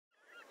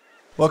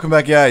Welcome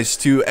back, guys,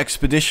 to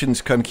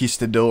Expeditions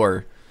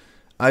Conquistador.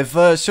 I've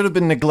sort of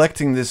been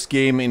neglecting this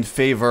game in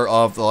favor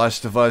of The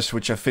Last of Us,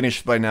 which I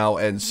finished by now,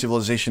 and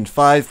Civilization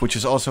 5, which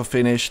is also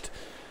finished.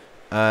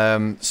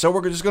 So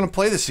we're just going to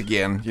play this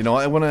again. You know,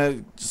 I want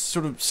to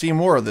sort of see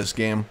more of this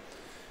game.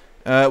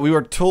 We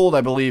were told,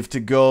 I believe, to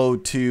go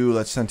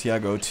to,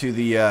 Santiago, to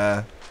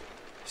the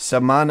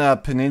Samana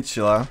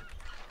Peninsula,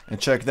 and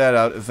check that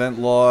out. Event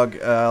log.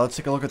 Let's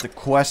take a look at the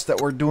quest that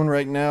we're doing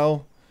right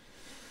now.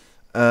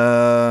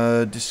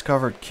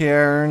 Discovered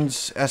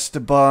cairns,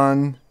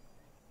 Esteban,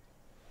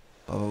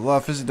 blah blah blah,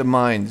 visit the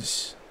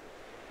mines,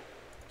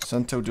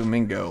 Santo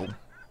Domingo,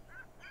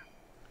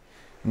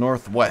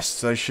 northwest,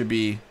 so that should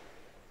be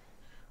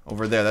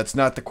over there. That's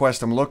not the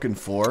quest I'm looking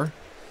for.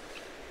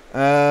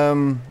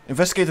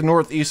 Investigate the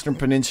northeastern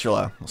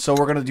peninsula, so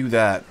we're gonna do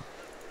that.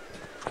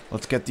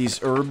 Let's get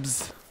these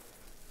herbs,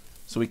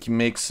 so we can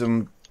make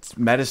some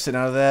medicine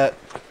out of that.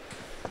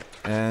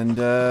 And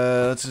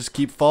let's just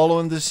keep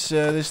following this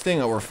this thing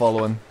that we're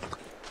following.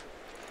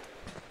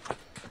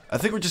 I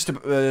think we're just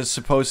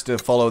supposed to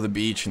follow the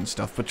beach and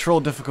stuff. Patrol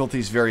difficulty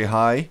is very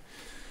high,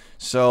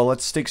 so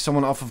let's take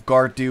someone off of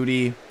guard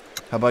duty.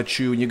 How about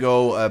you? You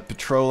go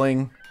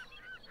patrolling.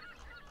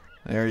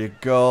 There you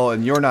go.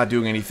 And you're not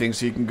doing anything,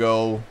 so you can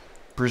go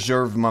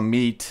preserve my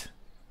meat,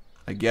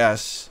 I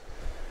guess.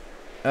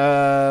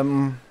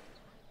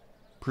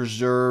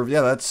 Preserve.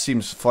 Yeah, that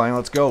seems fine.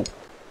 Let's go.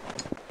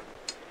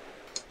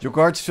 Your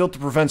guards failed to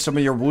prevent some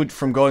of your wood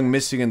from going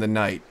missing in the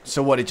night.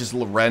 So what, it just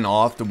ran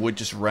off? The wood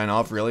just ran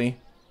off, really?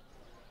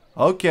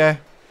 Okay.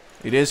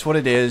 It is what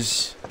it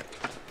is.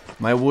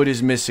 My wood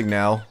is missing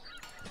now.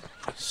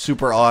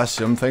 Super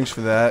awesome. Thanks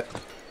for that.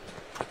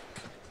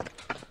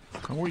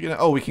 How are we gonna...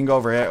 Oh, we can go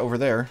over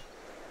there.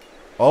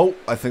 Oh,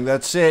 I think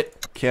that's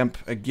it. Camp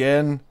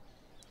again.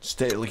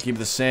 Keep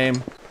the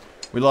same.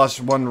 We lost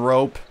one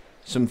rope.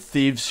 Some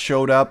thieves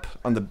showed up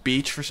on the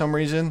beach for some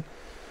reason.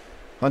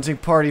 Hunting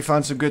party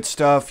found some good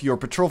stuff. Your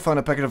patrol found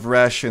a packet of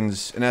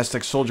rations. An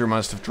Aztec soldier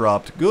must have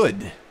dropped.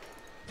 Good.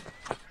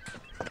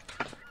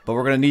 But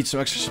we're going to need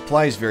some extra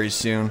supplies very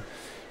soon.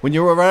 When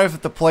you arrive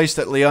at the place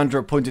that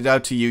Leandro pointed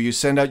out to you, you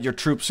send out your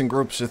troops in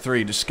groups of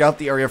 3 to scout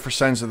the area for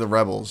signs of the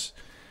rebels.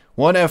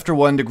 One after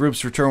one, the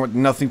groups return with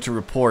nothing to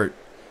report.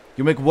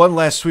 You make one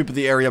last sweep of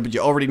the area, but you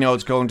already know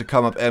it's going to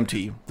come up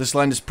empty. This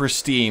land is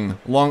pristine,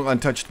 long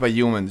untouched by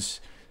humans.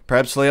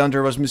 Perhaps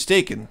Leandro was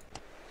mistaken.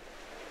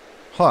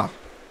 Huh.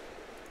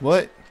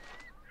 What?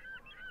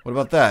 What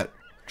about that?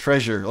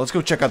 Treasure. Let's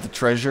go check out the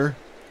treasure.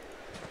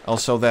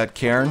 Also that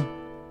cairn.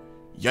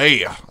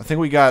 Yeah! I think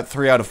we got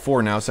 3 out of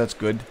 4 now, so that's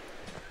good.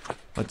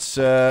 Let's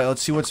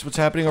see what's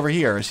happening over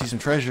here. I see some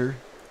treasure.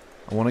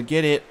 I want to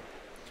get it.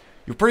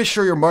 You're pretty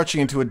sure you're marching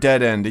into a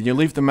dead end, and you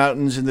leave the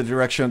mountains in the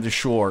direction of the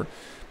shore.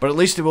 But at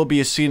least it will be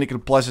a scenic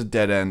and pleasant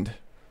dead end.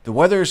 The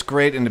weather is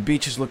great, and the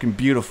beach is looking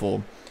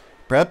beautiful.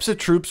 Perhaps the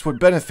troops would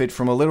benefit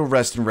from a little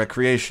rest and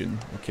recreation.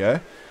 Okay.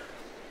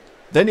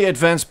 Then the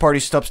advance party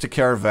stops the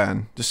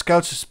caravan. The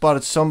scouts have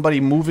spotted somebody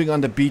moving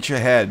on the beach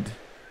ahead.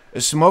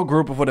 A small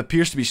group of what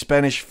appears to be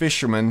Spanish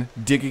fishermen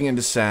digging in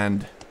the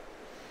sand.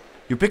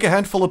 You pick a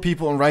handful of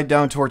people and ride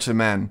down towards the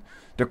men.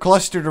 They're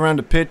clustered around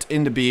a pit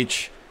in the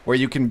beach, where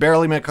you can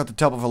barely make out the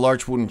top of a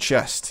large wooden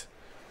chest.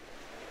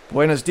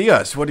 Buenos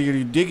dias, what are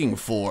you digging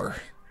for?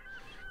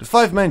 The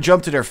 5 men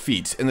jump to their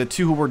feet, and the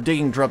 2 who were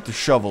digging drop the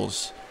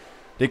shovels.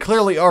 They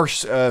clearly are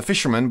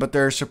fishermen, but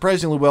they're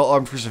surprisingly well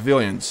armed for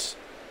civilians.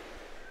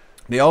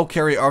 They all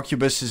carry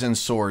arquebuses and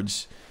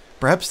swords.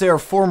 Perhaps they are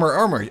former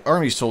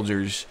army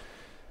soldiers.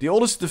 The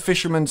oldest of the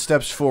fishermen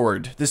steps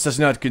forward. This does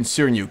not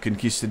concern you,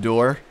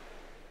 Conquistador.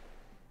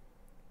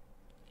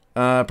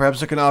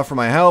 Perhaps I can offer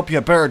my help. You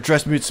had better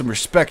address me with some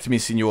respect, mi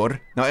senor.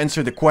 Now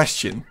answer the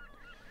question.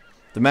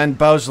 The man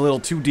bows a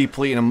little too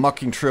deeply, and a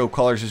mocking trill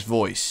colors his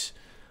voice.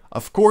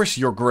 Of course,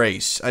 your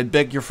grace. I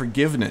beg your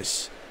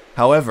forgiveness.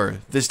 However,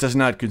 this does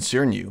not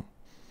concern you.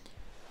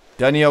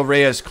 Daniel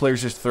Reyes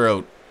clears his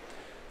throat.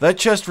 That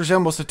chest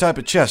resembles the type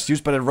of chest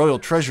used by the royal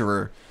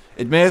treasurer.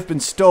 It may have been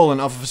stolen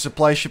off of a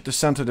supply ship to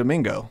Santo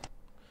Domingo.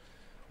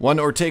 One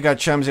Ortega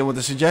chimes in with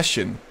a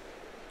suggestion.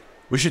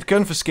 We should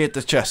confiscate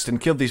the chest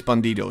and kill these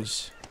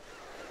bandidos.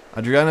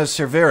 Adriana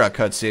Cervera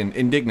cuts in,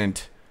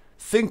 indignant.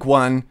 Think,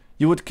 Juan,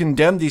 you would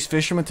condemn these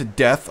fishermen to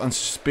death on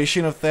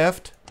suspicion of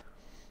theft?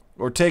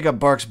 Ortega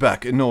barks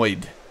back,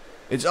 annoyed.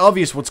 It's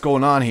obvious what's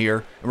going on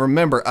here, and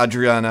remember,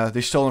 Adriana,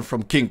 they're stolen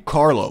from King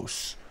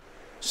Carlos.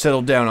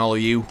 Settle down, all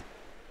of you.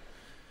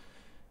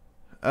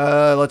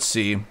 Let's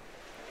see.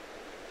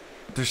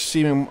 They're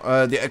seeming,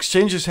 the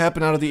exchanges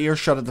happen out of the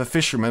earshot of the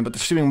fishermen, but they're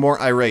seeming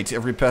more irate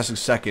every passing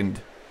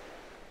second.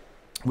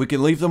 We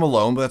can leave them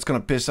alone, but that's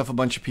gonna piss off a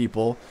bunch of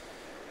people.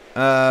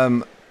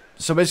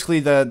 So basically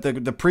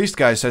the priest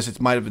guy says it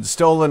might have been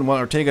stolen, while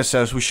Ortega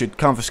says we should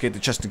confiscate the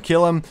chest and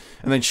kill him,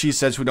 and then she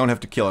says we don't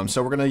have to kill him.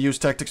 So we're gonna use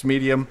tactics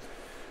medium,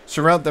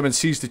 surround them and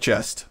seize the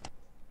chest.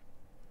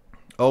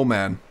 Oh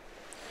man.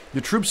 The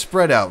troops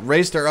spread out,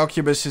 raised their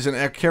arquebuses,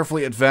 and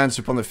carefully advanced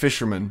upon the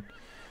fishermen.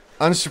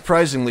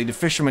 Unsurprisingly, the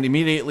fishermen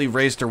immediately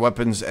raised their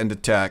weapons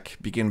and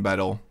begin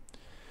battle.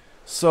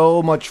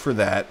 So much for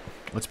that.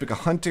 Let's pick a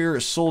hunter,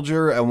 a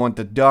soldier. I want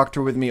the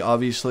doctor with me,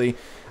 obviously.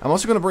 I'm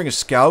also going to bring a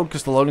scout,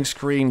 because the loading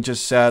screen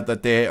just said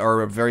that they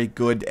are very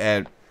good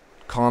at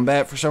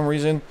combat for some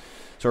reason.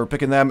 So we're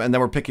picking them, and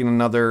then we're picking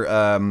another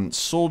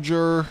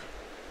soldier.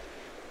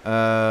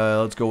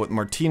 Let's go with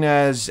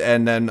Martinez,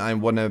 and then I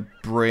want to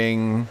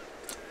bring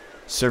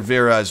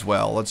Cervera as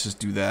well. Let's just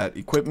do that.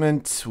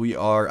 Equipment. We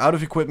are out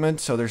of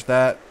equipment, so there's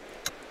that.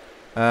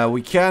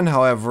 We can,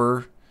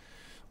 however,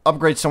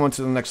 upgrade someone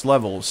to the next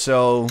level.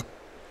 So...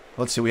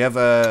 let's see, we have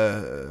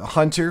a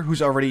hunter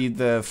who's already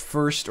the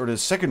first or the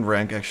second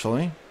rank,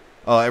 actually.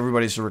 Oh,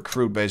 everybody's a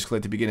recruit, basically,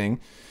 at the beginning.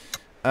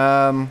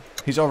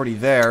 He's already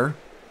there.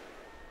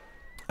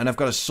 And I've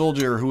got a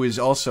soldier who is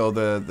also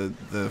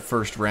the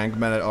first rank,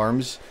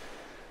 man-at-arms.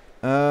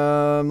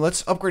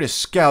 Let's upgrade a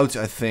scout,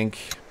 I think.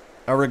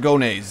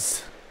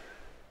 Aragones.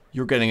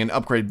 You're getting an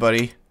upgrade,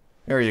 buddy.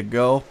 There you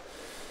go.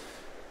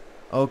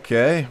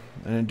 Okay.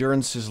 And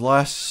endurance is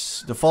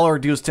less. The follower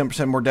deals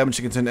 10% more damage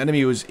against an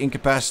enemy who is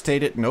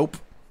incapacitated. Nope.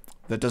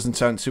 That doesn't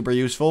sound super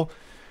useful.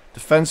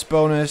 Defense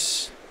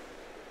bonus.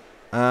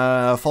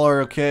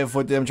 Follower, okay.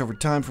 Avoid damage over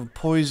time from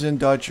poison.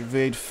 Dodge,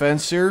 evade,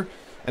 fencer.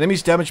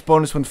 Enemy's damage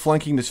bonus when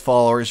flanking this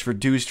follower is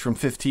reduced from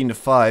 15 to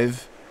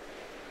 5.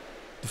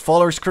 The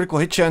follower's critical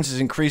hit chance is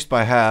increased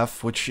by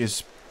half, which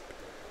is...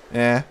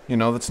 you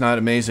know, that's not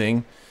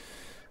amazing.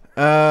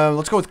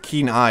 Let's go with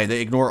Keen Eye.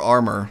 They ignore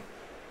armor.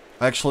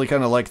 I actually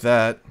kind of like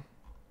that.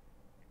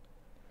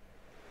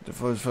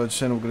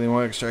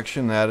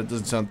 Extraction. That it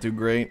doesn't sound too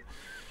great.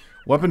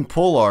 Weapon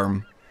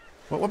polearm.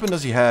 What weapon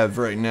does he have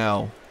right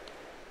now?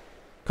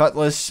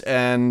 Cutlass,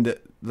 and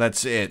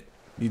that's it.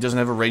 He doesn't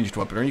have a ranged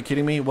weapon. Are you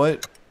kidding me?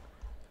 What?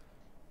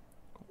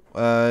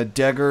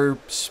 Dagger,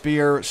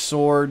 spear,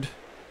 sword,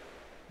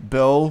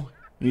 bow.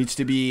 Needs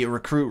to be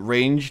recruit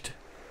ranged.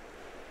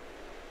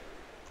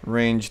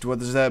 Ranged. What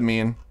does that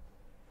mean?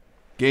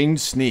 Gain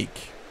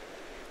sneak.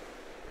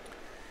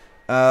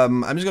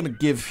 I'm just gonna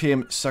give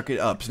him suck it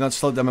up. He's not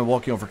slowed down by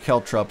walking over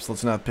caltrops.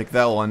 Let's not pick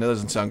that one. That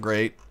doesn't sound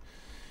great.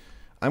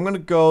 I'm gonna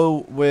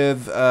go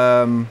with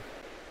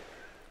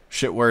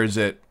shit, where is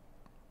it?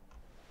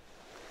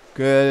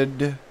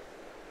 Good.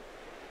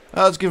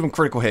 Let's give him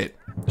critical hit.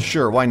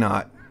 Sure, why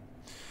not?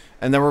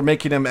 And then we're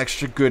making him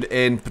extra good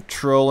in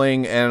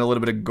patrolling and a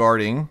little bit of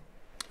guarding.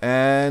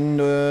 And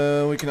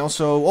we can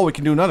also... oh, we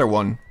can do another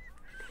one.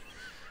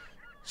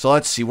 So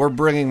let's see. We're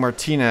bringing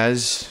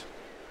Martinez.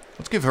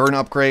 Let's give her an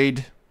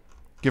upgrade.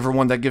 Give her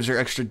one that gives her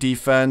extra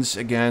defense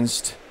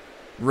against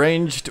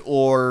ranged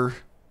or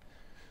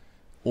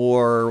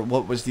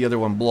what was the other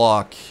one?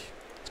 Block.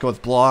 Let's go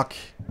with block.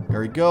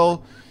 There we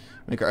go.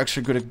 Make her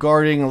extra good at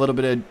guarding, a little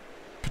bit of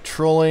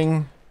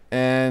patrolling,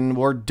 and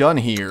we're done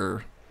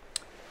here.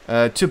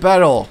 To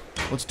battle.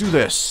 Let's do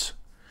this.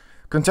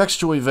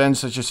 Contextual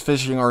events such as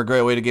fishing are a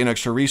great way to gain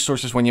extra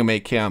resources when you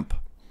make camp.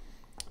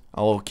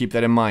 I'll keep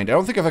that in mind. I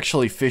don't think I've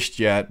actually fished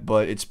yet,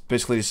 but it's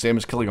basically the same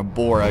as killing a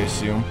boar, I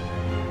assume.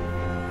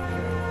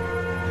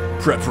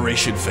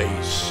 Preparation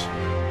phase.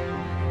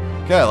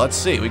 Okay, let's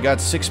see. We got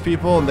 6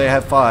 people and they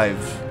have 5.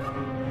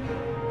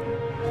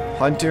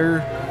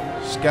 Hunter,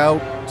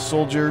 scout,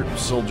 soldier,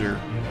 soldier.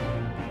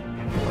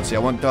 Let's see, I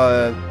want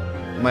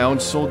my own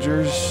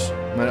soldiers.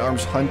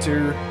 Man-at-arms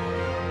hunter.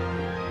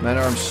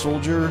 Man-at-arms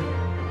soldier.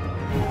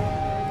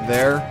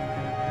 There.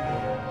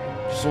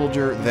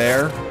 Soldier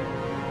there.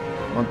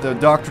 Want the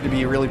doctor to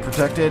be really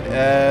protected,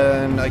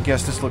 and I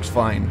guess this looks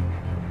fine.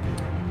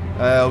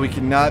 We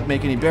cannot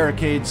make any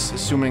barricades,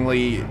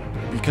 assumingly,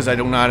 because I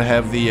do not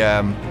have the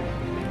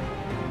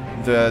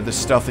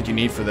stuff that you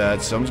need for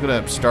that. So I'm just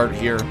gonna start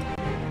here.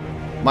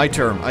 My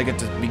turn. I get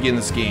to begin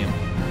this game.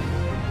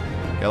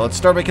 Yeah, let's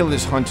start by killing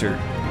this hunter.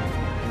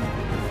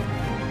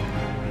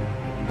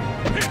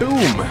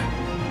 Boom!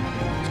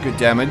 It's good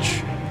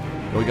damage.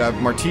 We got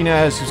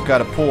Martinez, who's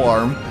got a pole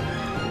arm.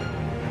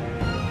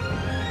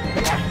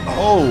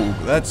 Oh,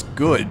 that's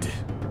good.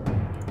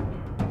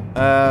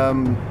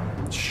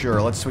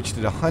 Sure, let's switch to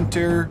the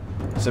hunter.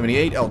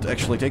 78, I'll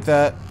actually take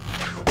that.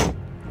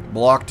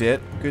 Blocked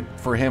it. Good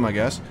for him, I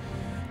guess.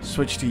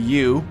 Switch to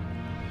you.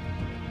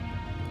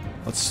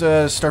 Let's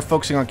start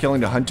focusing on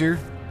killing the hunter.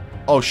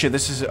 Oh shit,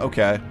 this is...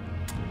 okay.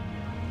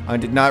 I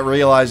did not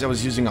realize I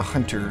was using a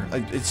hunter.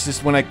 It's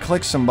just when I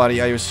click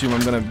somebody, I assume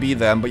I'm gonna be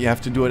them, but you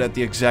have to do it at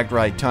the exact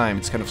right time.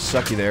 It's kind of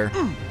sucky there.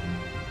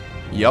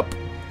 Yup.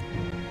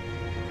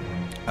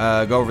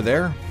 Go over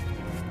there.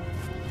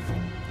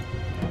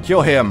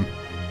 Kill him.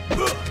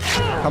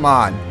 Come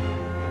on.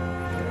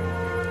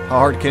 How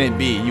hard can it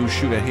be? You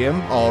shoot at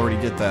him? Oh, I already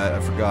did that. I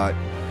forgot.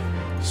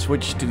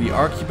 Switch to the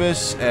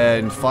arquebus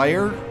and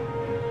fire.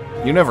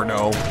 You never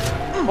know.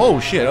 Oh,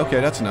 shit. Okay,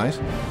 that's nice.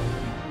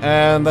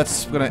 And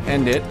that's gonna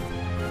end it.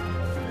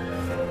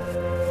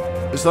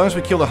 As long as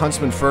we kill the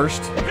huntsman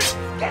first.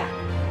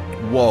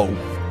 Whoa.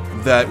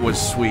 That was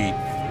sweet.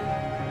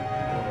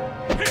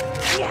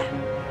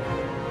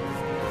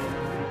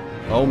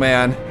 Oh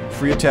man,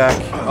 free attack.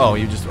 Oh,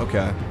 you just...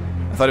 okay.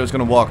 I thought he was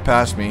gonna walk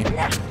past me.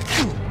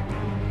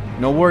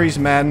 No worries,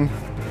 men.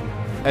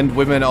 And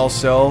women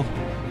also.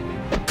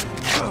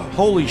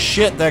 Holy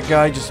shit, that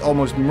guy just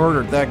almost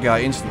murdered that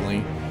guy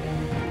instantly.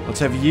 Let's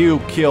have you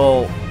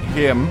kill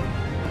him.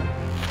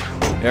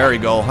 There we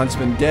go.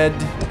 Huntsman dead.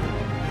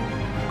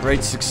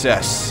 Great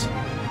success.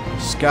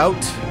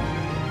 Scout.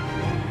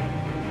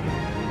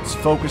 Let's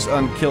focus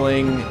on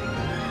killing...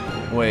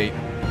 Wait.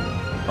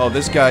 Oh,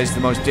 this guy's the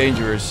most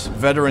dangerous.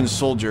 Veteran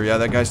soldier. Yeah,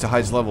 that guy's the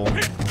highest level.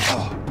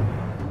 Oh.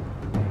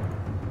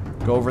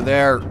 Go over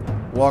there.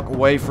 Walk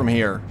away from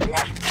here.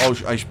 Oh,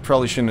 I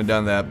probably shouldn't have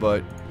done that,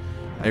 but...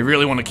 I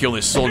really want to kill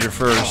this soldier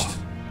first.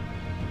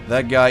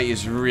 That guy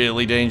is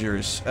really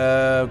dangerous.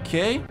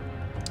 Okay.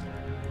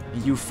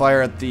 You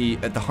fire at the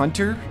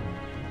hunter.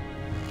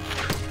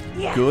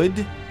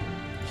 Good.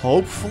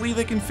 Hopefully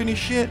they can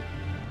finish it.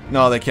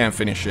 No, they can't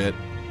finish it.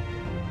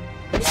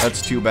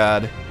 That's too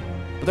bad.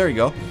 But there you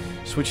go.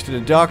 Switch to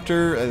the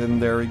doctor, and then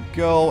there we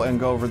go, and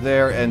go over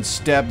there and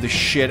stab the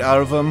shit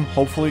out of him.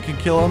 Hopefully we can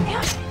kill him.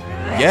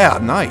 Yeah,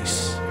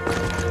 nice.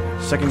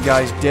 Second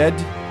guy's dead.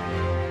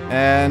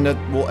 And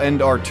that will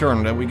end our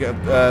turn. And we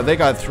got, they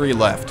got 3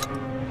 left.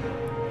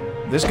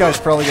 This guy's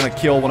probably gonna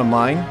kill one of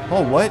mine.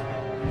 Oh, what?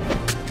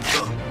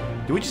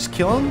 Did we just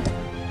kill him?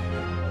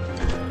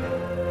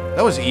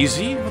 That was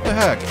easy. What the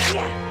heck?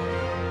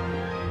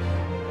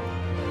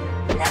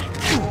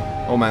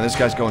 Oh man, this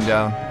guy's going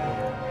down.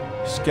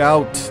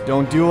 Scout,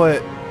 don't do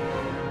it.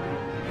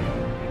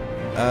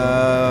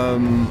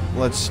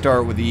 Let's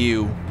start with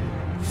you.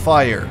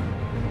 Fire.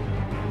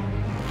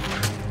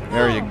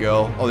 There you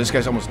go. Oh, this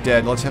guy's almost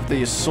dead. Let's have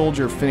the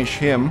soldier finish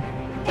him.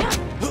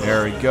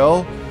 There we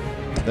go.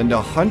 Then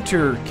the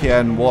hunter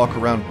can walk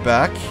around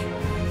back.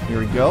 Here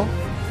we go.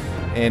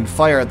 And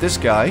fire at this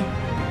guy.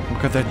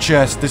 Look at that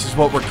chest. This is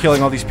what we're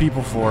killing all these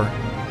people for.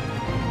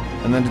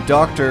 And then the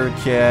doctor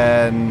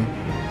can...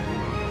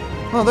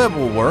 Well, that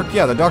will work.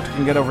 Yeah, the doctor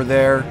can get over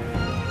there.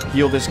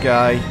 Heal this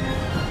guy.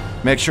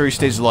 Make sure he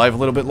stays alive a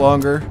little bit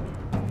longer.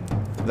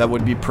 That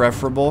would be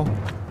preferable.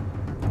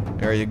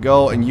 There you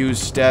go, and you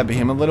stab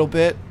him a little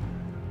bit.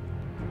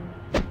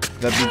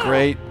 That'd be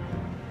great.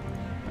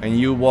 And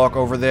you walk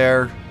over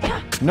there.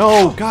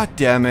 No, god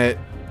damn it.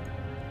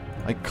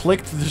 I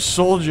clicked the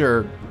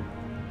soldier.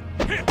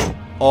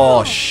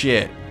 Oh,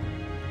 shit.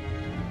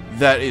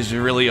 That is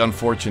really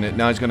unfortunate.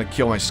 Now he's gonna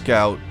kill my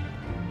scout.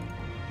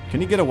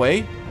 Can he get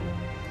away?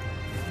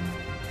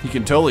 He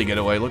can totally get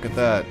away, look at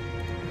that.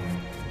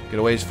 Get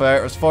away as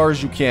far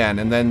as you can,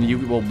 and then you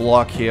will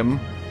block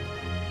him.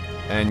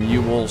 And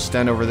you will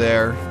stand over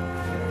there.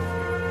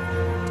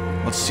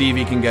 Let's see if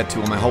he can get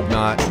to him. I hope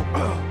not.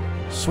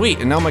 Sweet,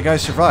 and now my guy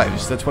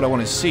survives. That's what I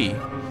want to see.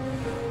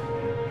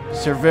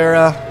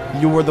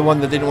 Cervera, you were the one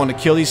that didn't want to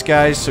kill these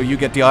guys, so you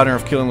get the honor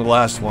of killing the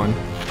last one.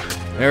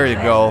 There you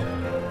go.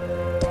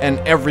 And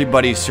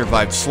everybody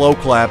survived. Slow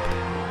clap.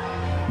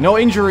 No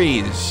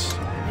injuries.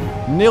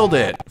 Nailed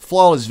it.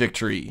 Flawless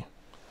victory.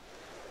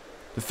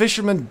 The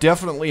fishermen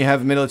definitely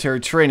have military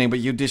training, but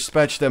you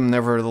dispatch them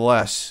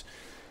nevertheless.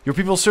 Your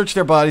people search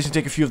their bodies and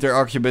take a few of their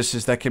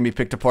arquebuses that can be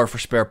picked apart for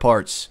spare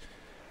parts.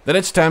 Then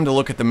it's time to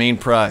look at the main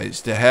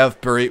prize, the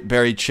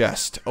half-buried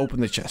chest. Open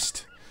the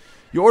chest.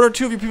 You order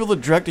 2 of your people to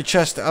drag the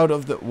chest out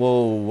of the...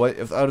 Whoa,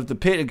 what? Out of the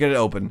pit and get it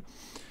open.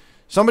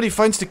 Somebody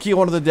finds the key on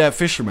one of the dead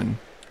fishermen.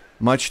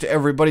 Much to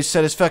everybody's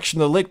satisfaction,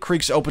 the lid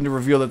creaks open to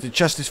reveal that the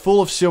chest is full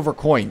of silver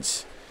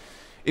coins.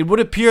 It would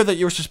appear that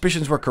your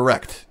suspicions were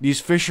correct. These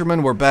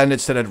fishermen were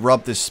bandits that had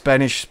robbed this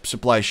Spanish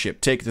supply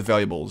ship. Take the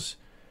valuables.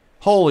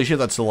 Holy shit,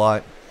 that's a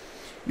lot.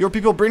 Your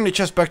people bring the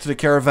chest back to the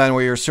caravan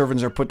where your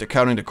servants are put to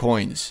counting the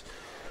coins.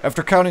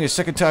 After counting a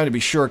second time to be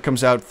sure, it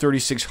comes out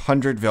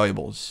 3,600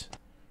 valuables.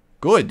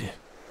 Good.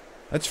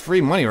 That's free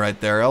money right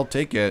there. I'll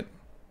take it.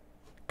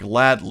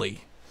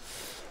 Gladly.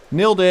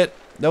 Nailed it.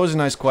 That was a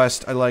nice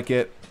quest. I like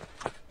it.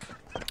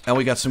 And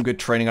we got some good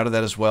training out of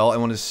that as well. I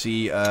want to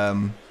see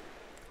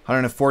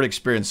 140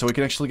 experience. So we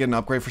can actually get an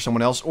upgrade for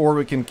someone else. Or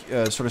we can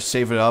sort of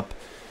save it up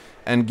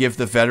and give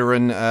the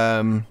veteran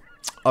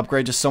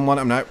upgrade to someone.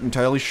 I'm not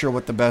entirely sure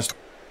what the best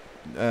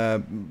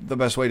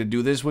way to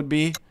do this would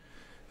be.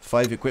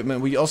 5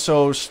 equipment. We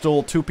also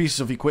stole 2 pieces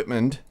of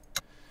equipment,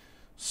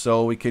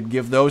 so we could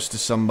give those to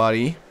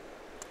somebody.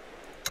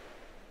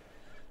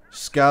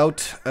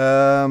 Scout.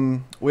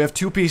 We have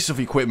 2 pieces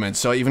of equipment,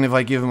 so even if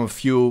I give him a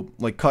few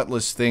like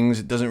cutlass things,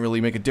 it doesn't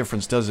really make a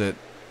difference, does it?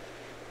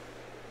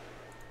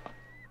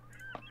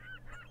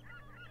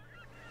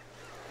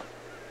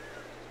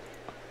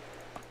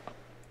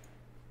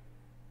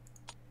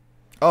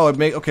 Oh,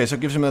 okay, so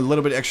it gives him a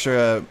little bit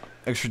extra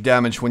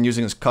damage when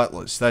using his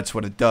cutlass. That's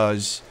what it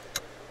does.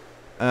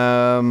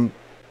 Oh,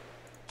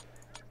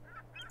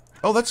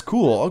 that's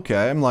cool.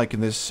 Okay, I'm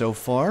liking this so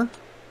far.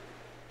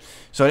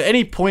 So at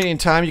any point in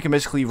time, you can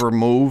basically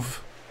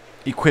remove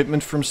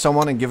equipment from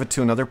someone and give it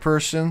to another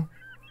person.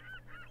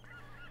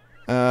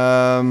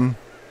 Yeah,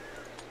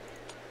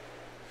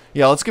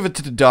 let's give it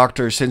to the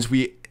doctor since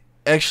we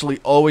actually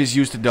always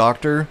use the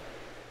doctor.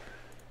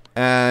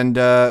 And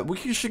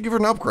we should give her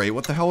an upgrade.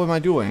 What the hell am I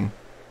doing?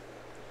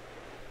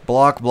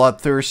 Block,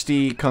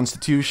 bloodthirsty,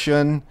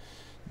 constitution,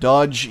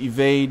 dodge,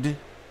 evade.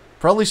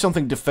 Probably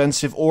something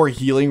defensive or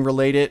healing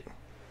related.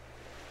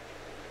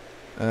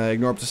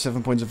 Ignore up to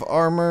 7 points of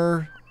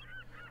armor.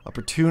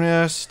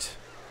 Opportunist.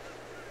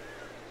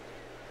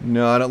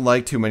 No, I don't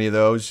like too many of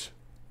those.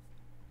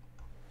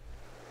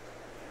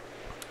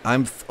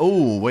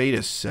 Oh, wait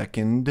a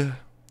second.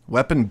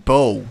 Weapon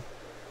bow.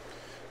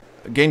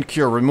 Gained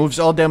cure. Removes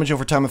all damage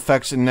over time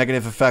effects and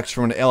negative effects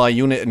from an ally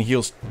unit and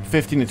heals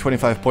 15 to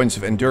 25 points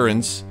of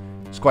endurance.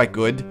 It's quite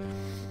good.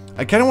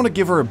 I kind of want to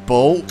give her a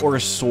bow or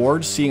a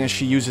sword, seeing as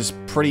she uses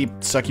pretty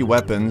sucky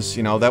weapons.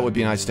 You know, that would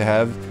be nice to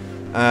have.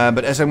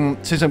 But since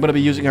I'm going to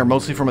be using her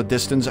mostly from a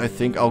distance, I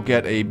think I'll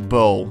get a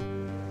bow.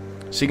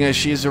 Seeing as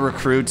she is a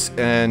recruit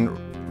and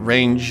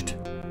ranged,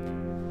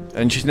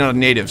 and she's not a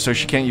native, so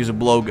she can't use a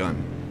blowgun.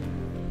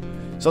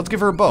 So let's give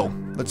her a bow.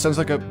 That sounds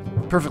like a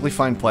perfectly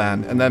fine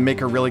plan. And then make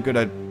her really good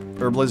at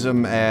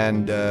herbalism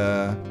and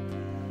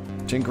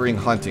tinkering,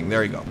 hunting.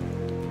 There you go.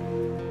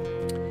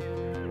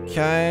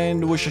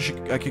 Kinda wish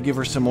I could give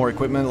her some more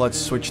equipment. Let's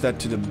switch that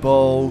to the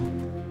bow.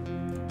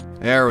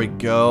 There we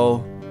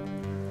go.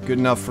 Good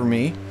enough for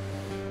me.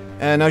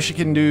 And now she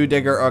can do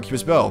dagger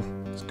arquebus bow.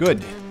 It's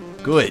good.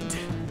 Good.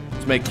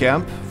 Let's make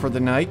camp for the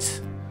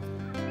night.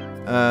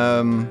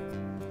 Let's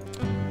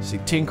see,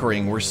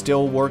 tinkering. We're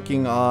still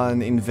working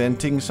on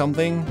inventing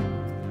something.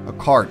 A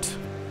cart.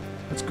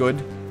 That's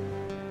good.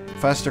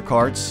 Faster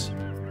carts.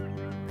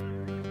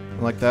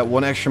 I like that.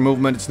 One extra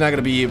movement. It's not going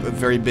to be a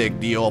very big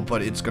deal,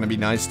 but it's going to be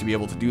nice to be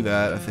able to do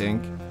that, I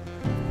think.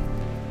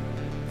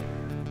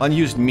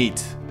 Unused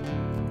meat.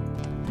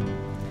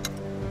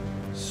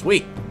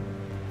 Sweet.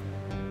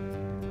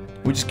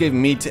 We just gave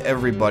meat to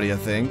everybody, I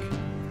think.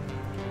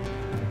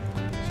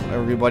 So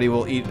everybody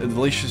will eat a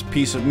delicious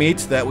piece of meat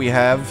that we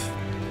have.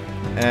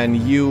 And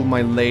you,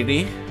 my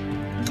lady,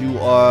 you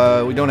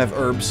we don't have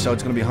herbs, so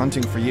it's gonna be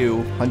hunting for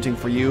you, hunting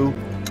for you,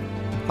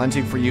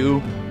 hunting for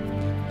you.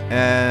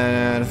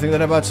 And I think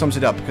that about sums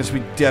it up, because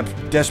we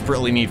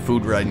desperately need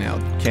food right now.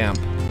 Camp.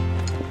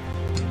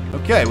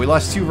 Okay, we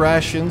lost 2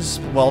 rations.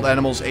 Wild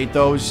animals ate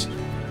those.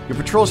 Your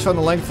patrols found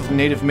the length of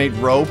native-made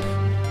rope.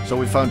 So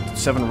we found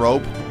 7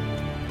 rope.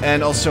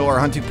 And also our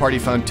hunting party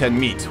found 10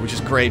 meat, which is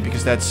great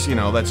because that's, you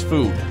know, that's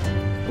food.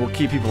 It will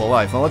keep people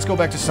alive. Now let's go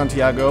back to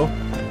Santiago.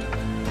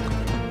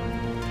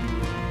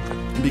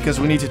 Because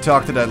we need to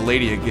talk to that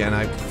lady again.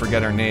 I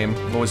forget her name.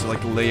 What was it,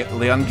 like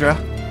Leandra?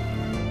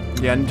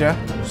 Leandra?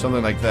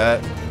 Something like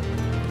that.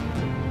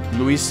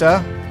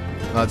 Luisa?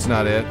 No, that's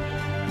not it.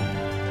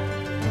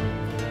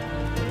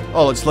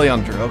 Oh, it's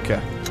Leandra.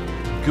 Okay.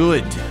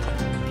 Good.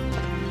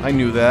 I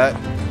knew that.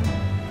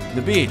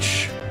 The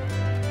beach.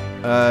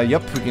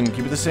 Yep, we can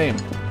keep it the same.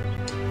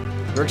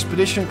 Your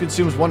expedition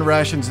consumes 1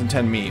 rations and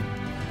 10 meat.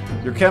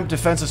 Your camp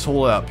defenses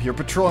hold up. Your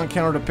patrol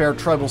encountered a pair of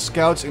tribal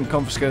scouts and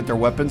confiscated their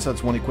weapons.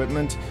 That's 1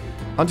 equipment.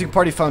 Hunting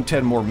party found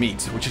 10 more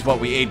meat, which is what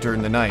we ate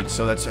during the night,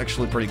 so that's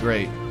actually pretty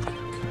great.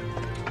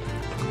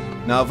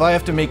 Now, if I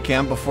have to make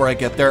camp before I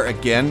get there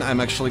again, I'm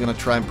actually going to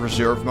try and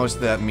preserve most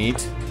of that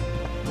meat.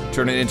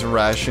 Turn it into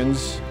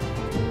rations.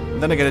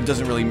 And then again, it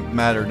doesn't really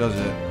matter, does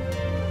it?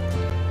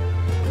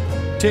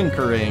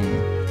 Tinkering.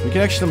 We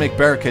can actually make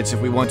barricades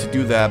if we want to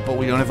do that, but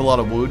we don't have a lot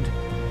of wood.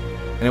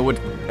 And it would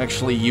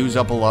actually use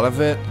up a lot of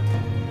it.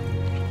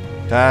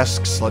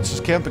 Tasks. Let's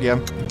just camp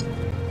again.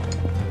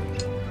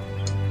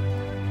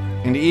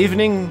 In the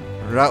evening,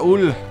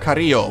 Raul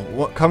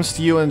Carrillo comes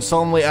to you and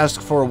solemnly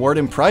asks for a word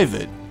in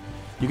private.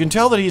 You can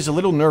tell that he's a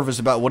little nervous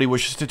about what he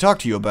wishes to talk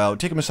to you about.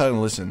 Take him aside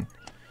and listen.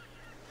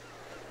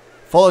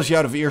 Follows you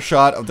out of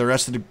earshot of the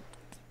rest of the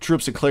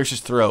troops and clears his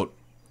throat.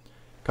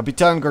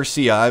 Capitan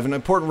Garcia, I have an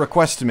important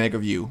request to make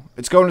of you.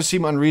 It's going to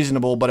seem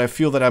unreasonable, but I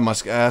feel that I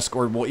must ask,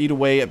 or it will eat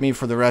away at me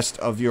for the rest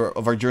of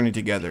our journey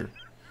together.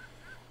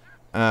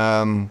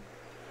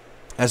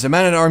 As a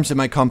man-at-arms in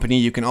my company,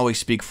 you can always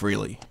speak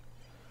freely.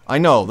 I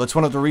know, that's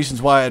one of the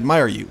reasons why I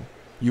admire you.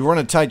 You run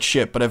a tight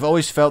ship, but I've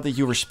always felt that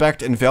you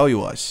respect and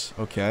value us.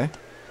 Okay.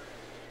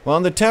 Well,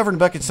 in the tavern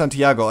back in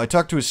Santiago, I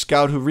talked to a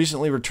scout who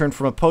recently returned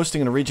from a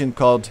posting in a region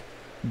called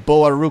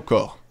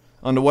Boaruco,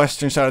 on the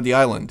western side of the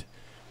island.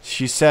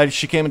 She said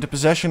she came into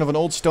possession of an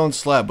old stone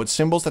slab with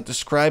symbols that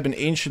describe an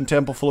ancient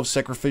temple full of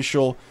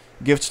sacrificial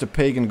gifts to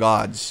pagan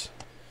gods.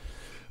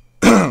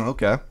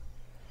 Okay.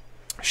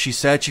 She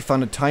said she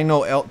found a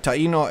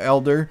Taino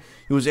elder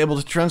who was able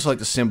to translate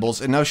the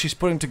symbols, and now she's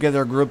putting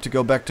together a group to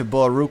go back to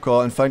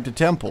Boaruco and find the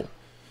temple.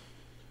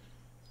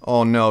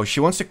 Oh no, she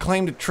wants to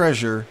claim the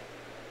treasure,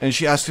 and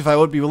she asked if I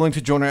would be willing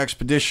to join her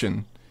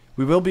expedition.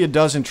 We will be a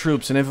dozen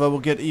troops, and I will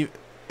get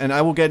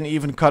an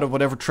even cut of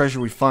whatever treasure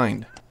we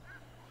find.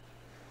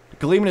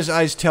 The gleam in his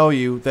eyes tell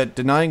you that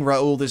denying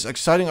Raul this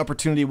exciting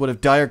opportunity would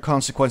have dire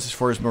consequences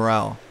for his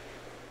morale.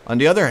 On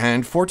the other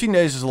hand, 14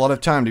 days is a lot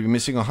of time to be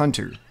missing a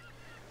hunter.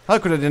 How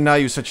could I deny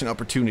you such an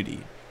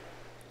opportunity?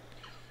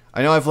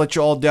 I know I've let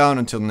you all down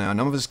until now.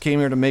 None of us came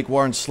here to make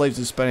war on slaves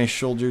and Spanish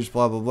soldiers,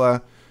 blah blah blah.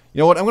 You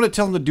know what, I'm going to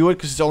tell him to do it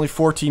because it's only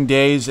 14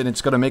 days and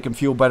it's going to make him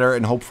feel better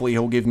and hopefully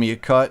he'll give me a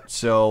cut,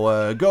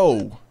 so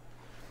go!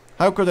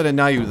 How could I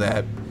deny you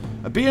that?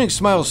 A beaming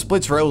smile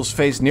splits Raul's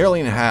face nearly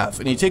in half,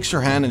 and he takes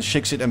her hand and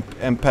shakes it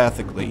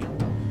empathically.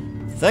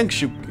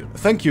 Thanks, you...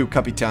 Thank you,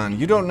 Capitan.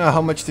 You don't know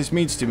how much this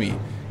means to me.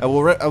 I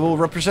will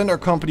represent our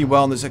company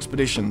well on this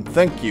expedition.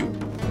 Thank you.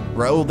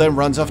 Raoul then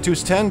runs off to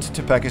his tent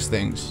to pack his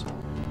things.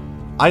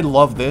 I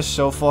love this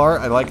so far.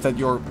 I like that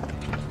your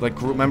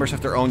group members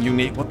have their own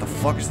unique... What the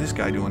fuck is this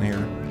guy doing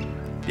here?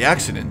 The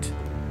accident.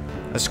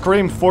 A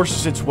scream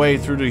forces its way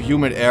through the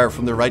humid air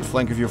from the right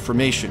flank of your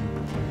formation.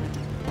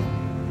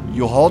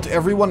 You halt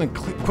everyone and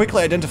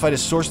quickly identify the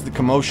source of the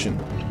commotion.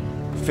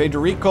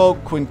 Federico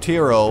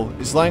Quintero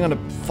is lying on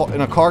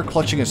in a car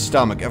clutching his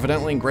stomach,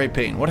 evidently in great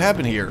pain. What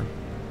happened here?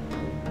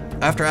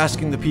 After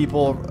asking the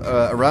people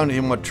around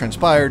him what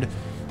transpired,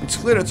 it's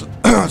clear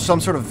that some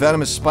sort of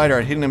venomous spider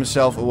had hidden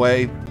himself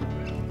away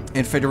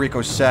in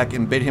Federico's sack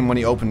and bit him when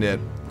he opened it.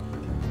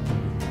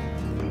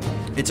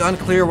 It's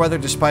unclear whether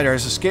the spider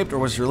has escaped or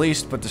was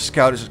released, but the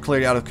scout is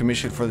clearly out of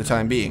commission for the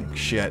time being.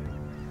 Shit.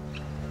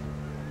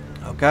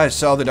 Okay,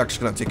 so the doctor's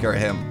gonna take care of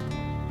him.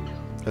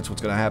 That's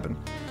what's gonna happen.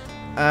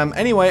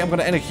 Anyway, I'm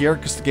gonna end it here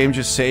because the game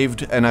just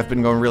saved and I've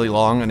been going really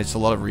long and it's a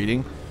lot of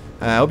reading.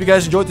 I hope you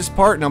guys enjoyed this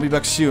part, and I'll be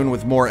back soon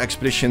with more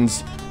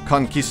Expeditions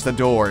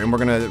Conquistador, and we're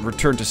gonna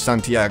return to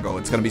Santiago.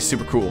 It's gonna be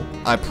super cool.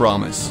 I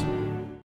promise.